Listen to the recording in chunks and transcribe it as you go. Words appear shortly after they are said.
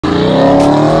What's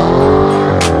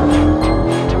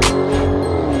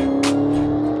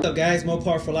up guys, Mo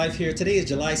Power for Life here. Today is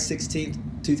July 16th,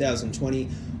 2020.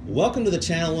 Welcome to the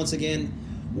channel once again.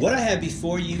 What I have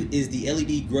before you is the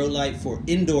LED grow light for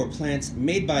indoor plants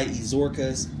made by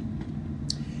Ezorkas.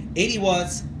 80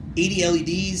 watts, 80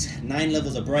 LEDs, 9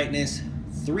 levels of brightness,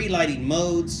 3 lighting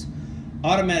modes,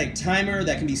 automatic timer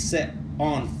that can be set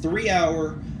on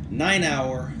 3-hour,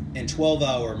 9-hour, and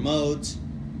 12-hour modes.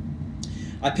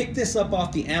 I picked this up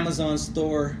off the Amazon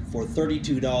store for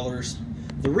 $32.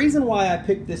 The reason why I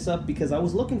picked this up because I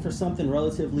was looking for something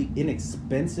relatively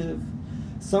inexpensive,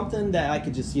 something that I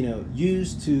could just,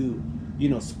 use to,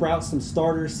 sprout some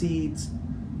starter seeds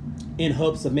in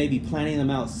hopes of maybe planting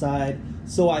them outside.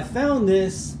 So I found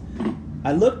this.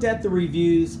 I looked at the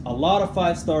reviews, a lot of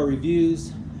 5-star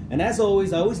reviews, and as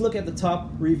always, I always look at the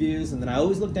top reviews, and then I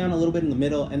always look down a little bit in the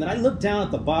middle, and then I look down at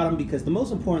the bottom because the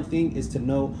most important thing is to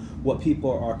know what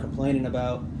people are complaining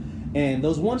about. And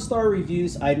those 1-star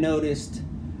reviews, I noticed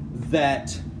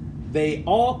that they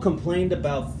all complained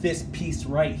about this piece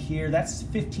right here. That's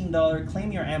 $15.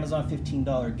 Claim your Amazon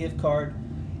 $15 gift card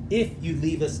if you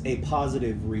leave us a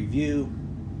positive review.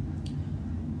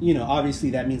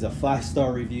 Obviously that means a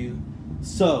 5-star review.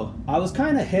 So I was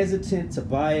kind of hesitant to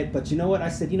buy it, but you know what? I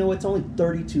said, it's only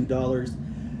 $32.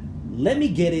 Let me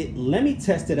get it. Let me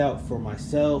test it out for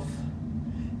myself.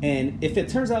 And if it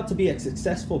turns out to be a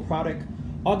successful product,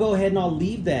 I'll go ahead and I'll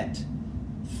leave that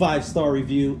 5-star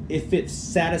review if it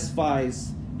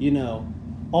satisfies,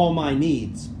 all my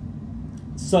needs.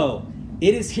 So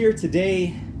it is here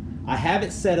today. I have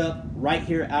it set up right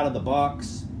here out of the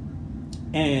box.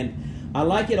 And I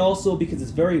like it also because it's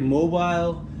very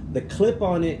mobile. The clip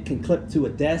on it can clip to a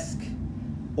desk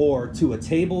or to a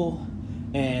table.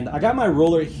 And I got my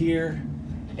roller here,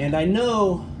 and I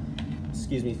know,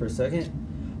 excuse me for a second,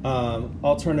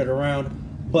 I'll turn it around,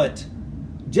 but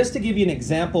just to give you an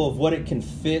example of what it can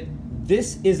fit,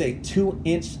 this is a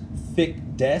 2-inch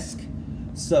thick desk.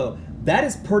 So that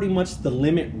is pretty much the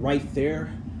limit right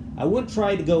there. I wouldn't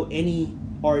try to go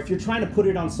or if you're trying to put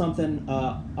it on something,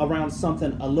 around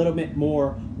something a little bit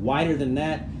more wider than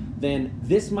that, then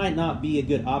this might not be a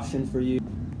good option for you.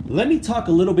 Let me talk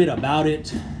a little bit about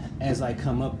it as I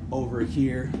come up over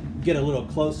here, get a little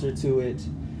closer to it,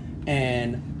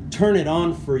 and turn it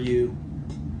on for you.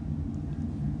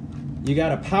 You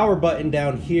got a power button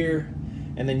down here,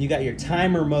 and then you got your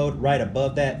timer mode right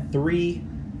above that, 3,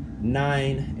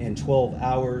 9, and 12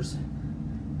 hours.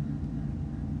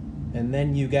 And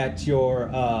then you got your,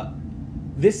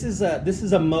 this is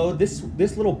a mode, this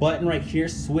little button right here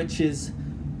switches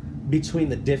between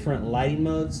the different lighting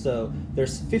modes. So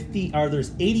there's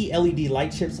 80 LED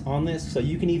light chips on this, so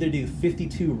you can either do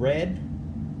 52 red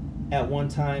at one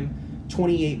time,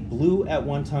 28 blue at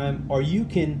one time, or you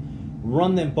can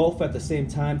run them both at the same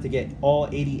time to get all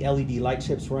 80 LED light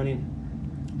chips running.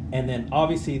 And then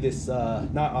obviously this,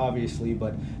 not obviously,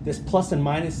 but this plus and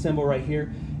minus symbol right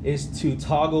here is to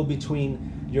toggle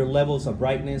between your levels of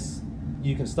brightness.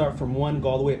 You can start from 1, go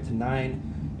all the way up to 9,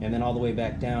 and then all the way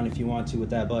back down if you want to with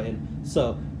that button.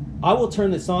 So I will turn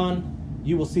this on.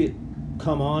 You will see it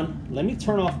come on. Let me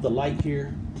turn off the light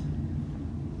here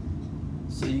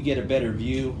so you get a better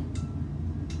view.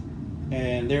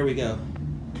 And there we go.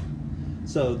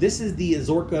 So this is the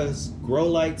Ezorkas Grow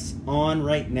lights on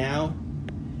right now.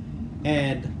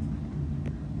 And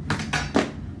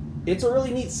it's a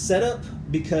really neat setup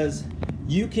because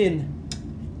you can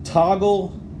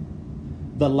toggle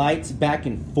the lights back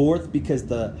and forth because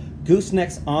the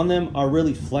goosenecks on them are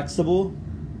really flexible.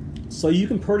 So you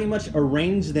can pretty much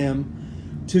arrange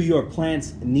them to your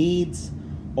plant's needs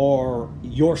or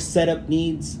your setup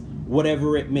needs,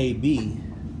 whatever it may be.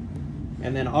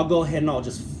 And then I'll go ahead and I'll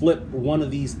just flip one of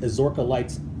these Ezorka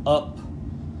lights up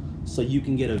so you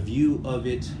can get a view of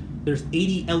it. There's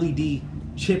 80 LED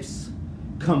chips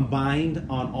combined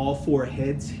on all 4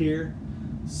 heads here.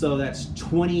 So that's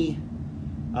 20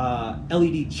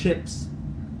 LED chips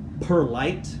per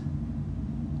light.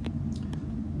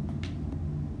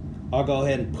 I'll go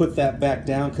ahead and put that back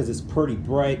down because it's pretty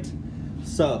bright.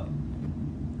 So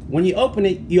when you open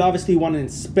it, you obviously want to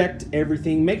inspect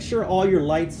everything. Make sure all your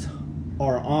lights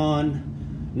are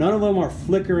on. None of them are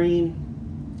flickering.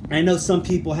 I know some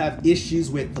people have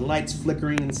issues with the lights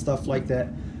flickering and stuff like that,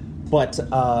 but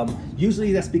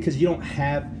usually that's because you don't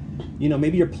have,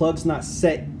 maybe your plug's not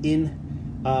set in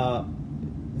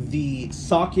the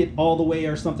socket all the way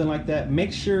or something like that.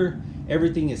 Make sure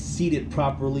everything is seated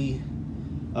properly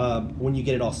when you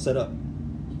get it all set up.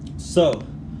 So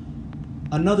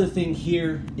another thing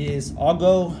here is I'll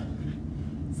go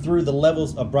through the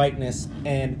levels of brightness,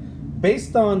 and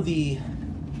based on the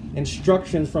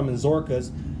instructions from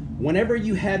Ezorkas. Whenever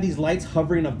you have these lights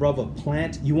hovering above a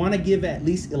plant, you want to give at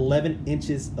least 11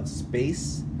 inches of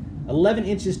space. 11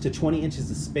 inches to 20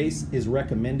 inches of space is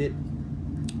recommended.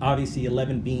 Obviously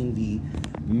 11 being the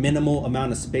minimal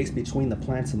amount of space between the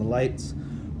plants and the lights.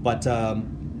 But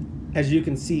as you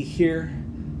can see here,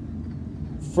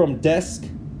 from desk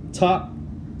top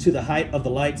to the height of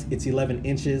the lights, it's 11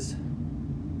 inches.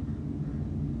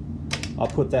 I'll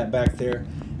put that back there.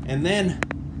 And then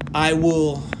I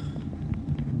will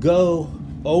go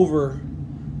over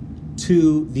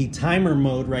to the timer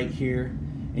mode right here.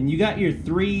 And you got your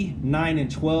 3, 9, and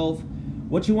 12.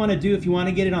 What you want to do, if you want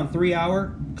to get it on 3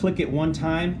 hour, click it one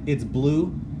time, it's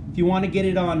blue. If you want to get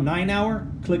it on 9 hour,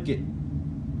 click it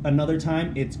another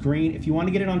time, it's green. If you want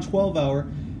to get it on 12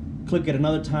 hour, click it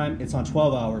another time, it's on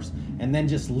 12 hours. And then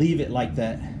just leave it like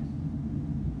that.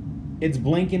 It's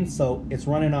blinking, so it's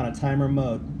running on a timer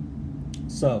mode.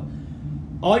 So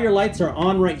all your lights are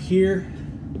on right here.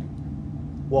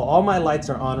 Well, all my lights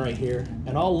are on right here,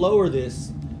 and I'll lower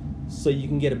this so you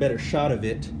can get a better shot of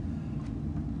it.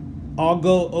 I'll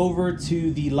go over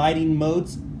to the lighting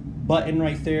modes button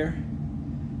right there,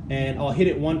 and I'll hit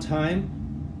it one time,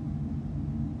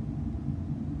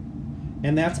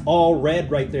 and that's all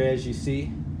red right there. As you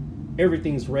see,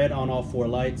 everything's red on all 4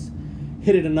 lights.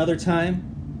 Hit it another time,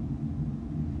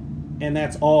 and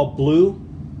that's all blue.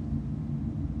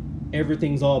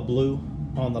 Everything's all blue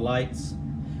on the lights.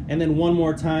 And then one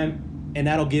more time, and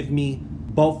that'll give me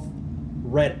both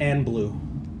red and blue.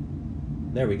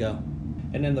 There we go.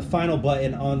 And then the final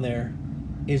button on there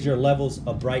is your levels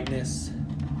of brightness.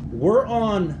 We're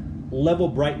on level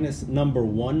brightness number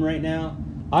 1 right now.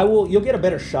 You'll get a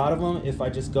better shot of them if I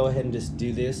just go ahead and just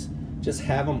do this. Just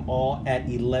have them all at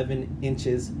 11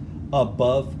 inches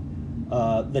above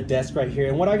the desk right here.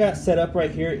 And what I got set up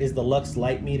right here is the lux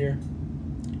light meter.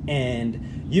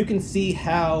 And you can see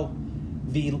how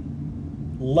the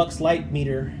lux light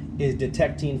meter is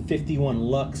detecting 51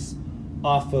 lux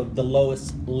off of the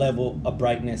lowest level of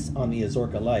brightness on the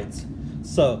Ezorka lights.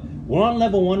 So we're on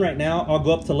level 1 right now. I'll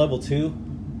go up to level 2.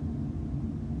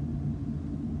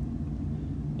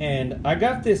 And I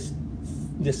got this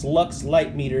lux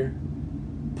light meter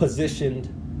positioned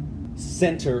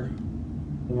center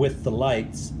with the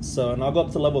lights. So, and I'll go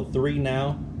up to level 3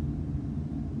 now.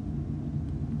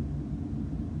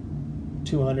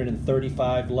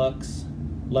 235 lux.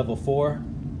 Level 4,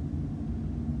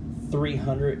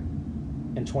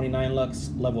 329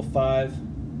 lux. Level 5,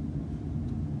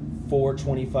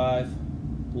 425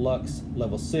 lux.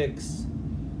 Level 6,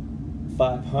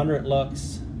 500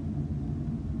 lux.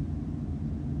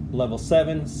 Level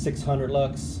 7, 600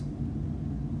 lux.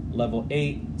 Level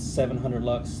 8, 700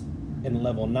 lux. And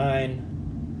level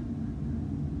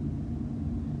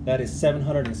 9, that is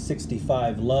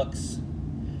 765 lux.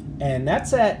 And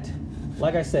that's at,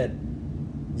 like I said,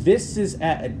 this is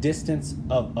at a distance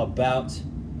of about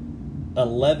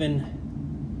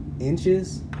 11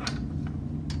 inches.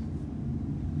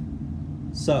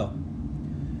 So,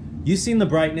 you've seen the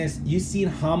brightness, you've seen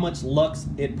how much lux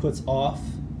it puts off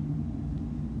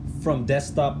from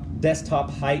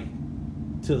desktop height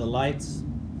to the lights.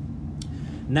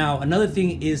 Now, another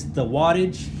thing is the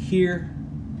wattage here.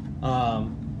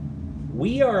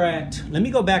 We are at, let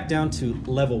me go back down to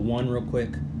level 1 real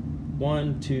quick.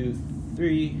 1, 2,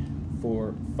 3,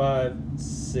 4, 5,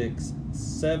 6,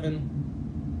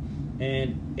 7,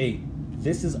 and 8.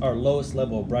 This is our lowest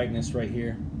level of brightness right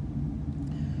here.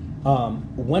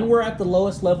 When we're at the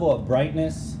lowest level of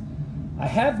brightness, I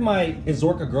have my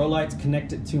Ezorkas Grow lights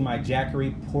connected to my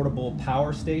Jackery Portable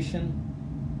power station.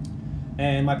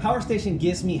 And my power station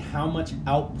gives me how much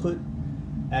output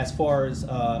as far as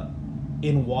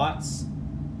in watts.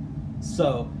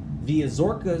 So the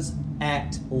Ezorkas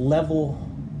at level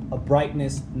of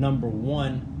brightness number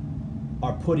 1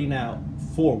 are putting out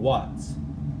 4 watts.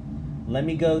 Let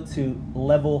me go to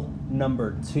level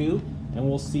number 2 and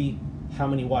we'll see how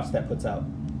many watts that puts out.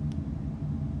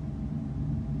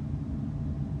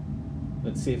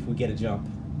 Let's see if we get a jump.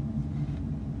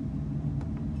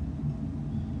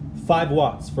 5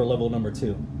 watts for level number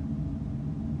 2.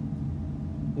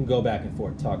 We'll go back and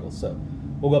forth, toggle. So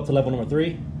we'll go up to level number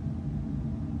 3.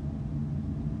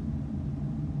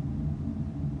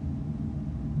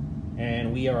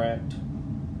 And we are at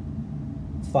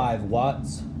 5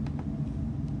 watts.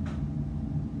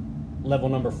 Level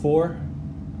number 4.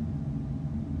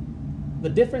 The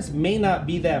difference may not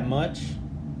be that much.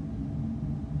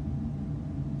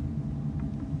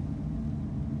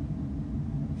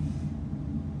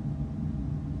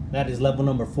 That is level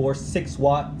number 4, 6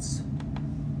 watts.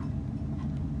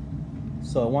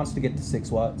 So it wants to get to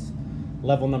 6 watts.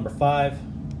 Level number 5.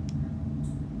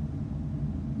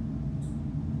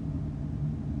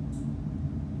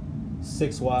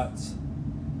 6 watts.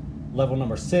 Level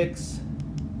number 6.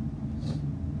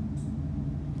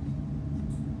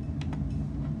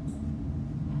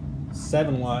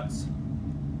 $7 watts.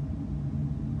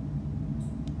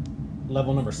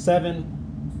 Level number 7.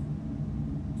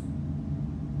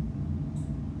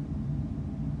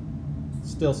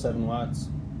 Still 7 watts.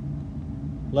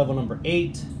 Level number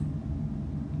 8.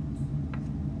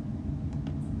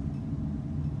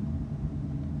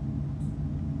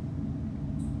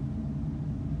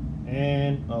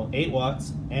 And 8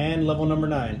 watts. And level number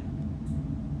 9.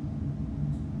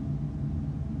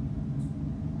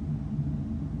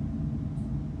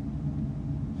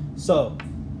 So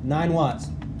 9 watts.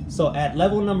 So at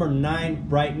level number 9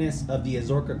 brightness of the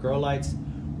Ezorkas Grow lights,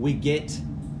 we get,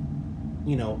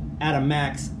 you know, at a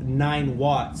max 9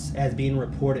 watts as being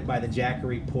reported by the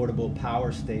Jackery Portable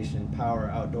Power Station, Power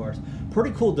Outdoors.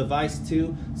 Pretty cool device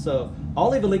too. So I'll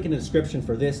leave a link in the description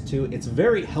for this too. It's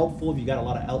very helpful if you got a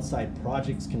lot of outside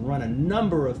projects, can run a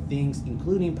number of things,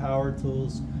 including power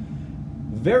tools.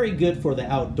 Very good for the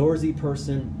outdoorsy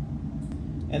person.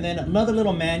 And then another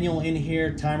little manual in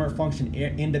here, timer function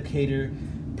indicator.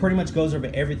 Pretty much goes over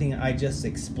everything I just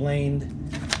explained.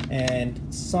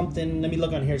 And something, let me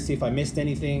look on here to see if I missed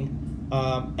anything.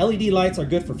 LED lights are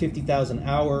good for 50,000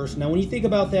 hours. Now when you think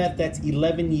about that, that's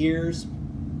 11 years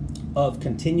of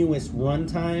continuous run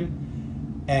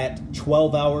time at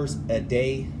 12 hours a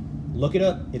day. Look it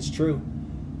up, it's true.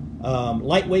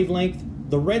 Light wavelength,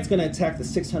 the red's gonna attack the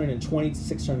 620 to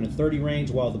 630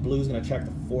 range, while the blue's gonna attack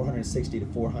the 460 to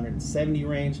 470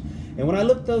 range. And when I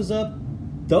looked those up,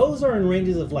 those are in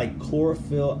ranges of like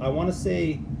chlorophyll, I wanna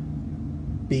say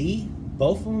B,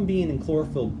 both of them being in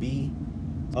chlorophyll B.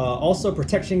 Also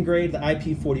protection grade, the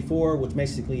IP44, which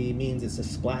basically means it's a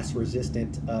splash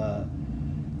resistant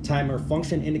timer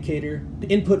function indicator.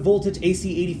 Input voltage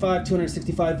AC 85,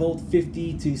 265 volt,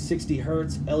 50 to 60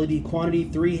 hertz. LED quantity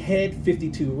 3 head,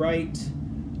 52 right,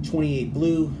 28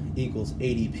 blue equals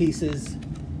 80 pieces.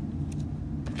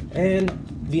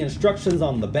 And the instructions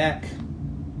on the back.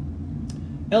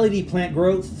 LED plant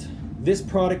growth. This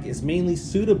product is mainly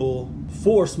suitable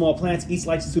for small plants. Each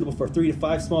light is suitable for 3 to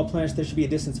 5 small plants. There should be a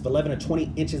distance of 11 to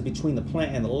 20 inches between the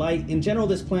plant and the light. In general,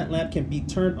 this plant lamp can be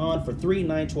turned on for 3,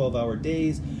 9, 12-hour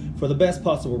days for the best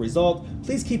possible result.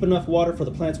 Please keep enough water for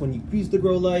the plants when you use the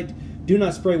grow light. Do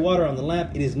not spray water on the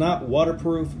lamp. It is not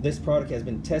waterproof. This product has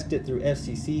been tested through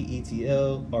FCC,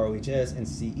 ETL, ROHS, and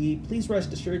CE. Please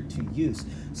rest assured to use.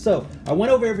 So I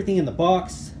went over everything in the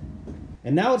box.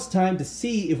 And now it's time to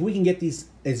see if we can get these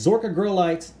Ezorkas Grow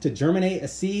lights to germinate a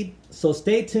seed. So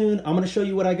stay tuned. I'm going to show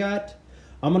you what I got.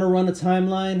 I'm going to run a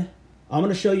timeline. I'm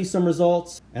going to show you some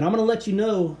results. And I'm going to let you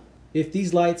know if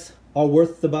these lights are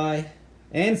worth the buy.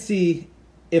 And see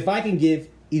if I can give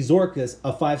Ezorkas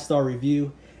a 5-star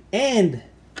review and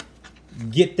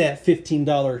get that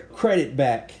 $15 credit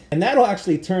back. And that'll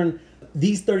actually turn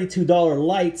these $32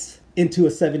 lights into a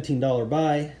 $17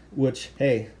 buy, which,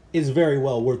 hey, is very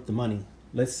well worth the money.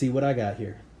 Let's see what I got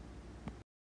here.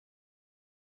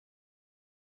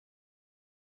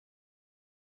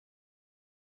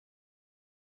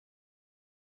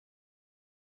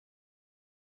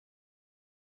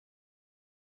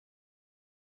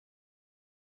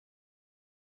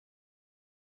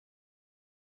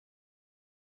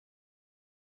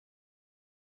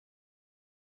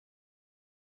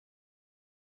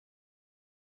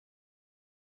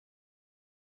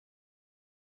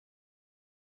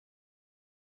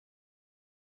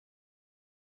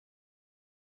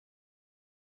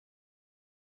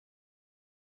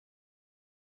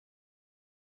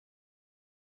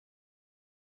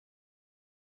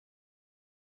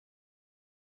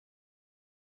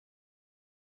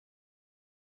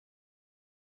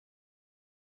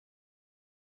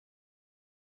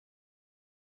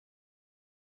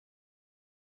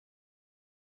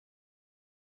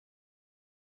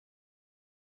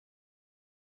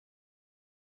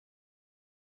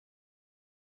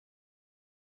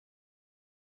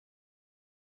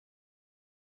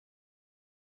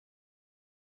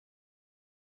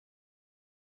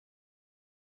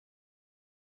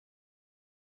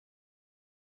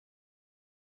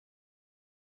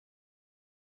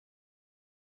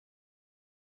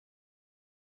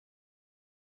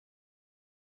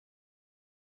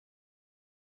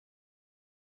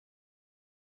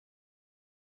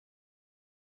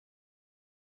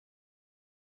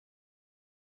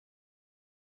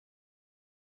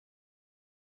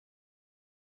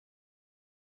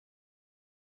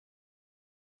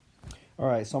 All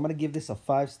right, so I'm going to give this a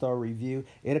 5-star review.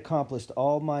 It accomplished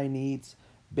all my needs.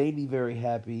 Made me very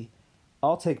happy.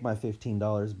 I'll take my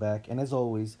 $15 back. And as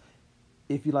always,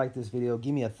 if you like this video,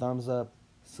 give me a thumbs up.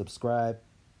 subscribe.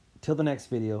 Till the next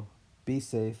video, be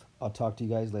safe. I'll talk to you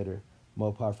guys later.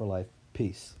 More power for life.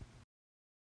 Peace.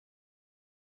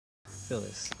 Feel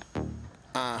this.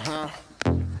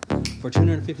 For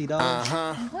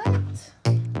 $250. What?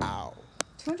 Ow.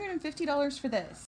 $250 for this.